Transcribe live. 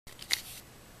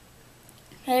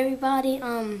Hey everybody,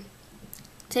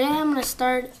 today I'm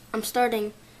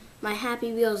starting my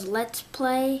Happy Wheels Let's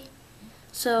Play.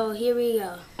 So here we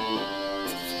go.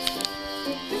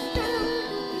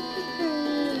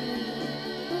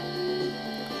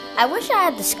 I wish I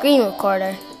had the screen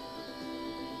recorder.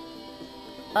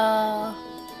 Let's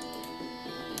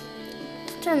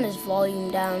turn this volume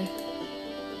down.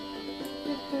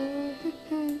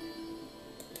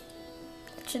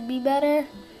 Should be better.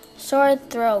 Sword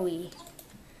throwy.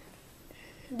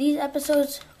 These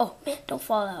episodes, oh man, don't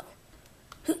fall out.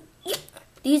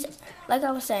 These, like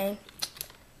I was saying,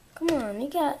 come on, you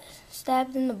got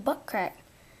stabbed in the butt crack.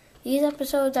 These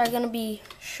episodes are going to be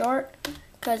short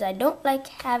because I don't like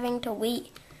having to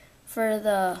wait for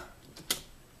the,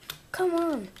 come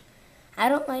on. I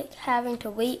don't like having to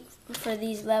wait for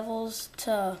these levels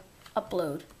to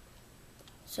upload.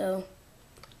 So,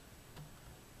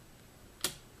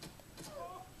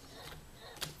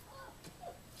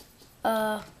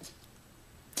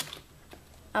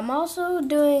 I'm also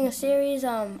doing a series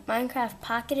on Minecraft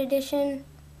Pocket Edition.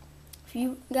 If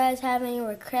you guys have any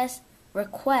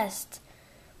requests,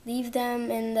 leave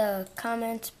them in the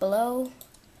comments below.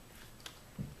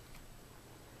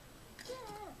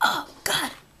 Oh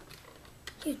God,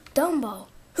 you Dumbo!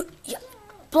 Yeah,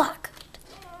 block.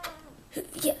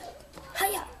 Yeah,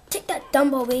 hiya! Take that,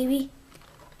 Dumbo baby.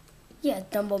 Yeah,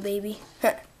 Dumbo baby.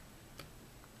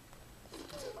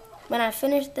 When I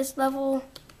finish this level,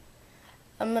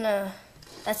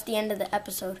 that's the end of the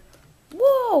episode.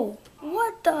 Whoa!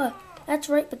 What the? That's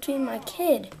right between my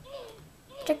kid.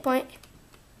 Checkpoint.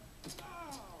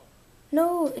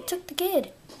 No, it took the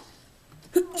kid.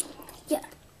 Yeah.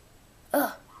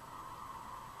 Ugh.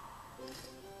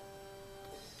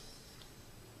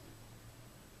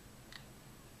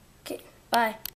 Okay, bye.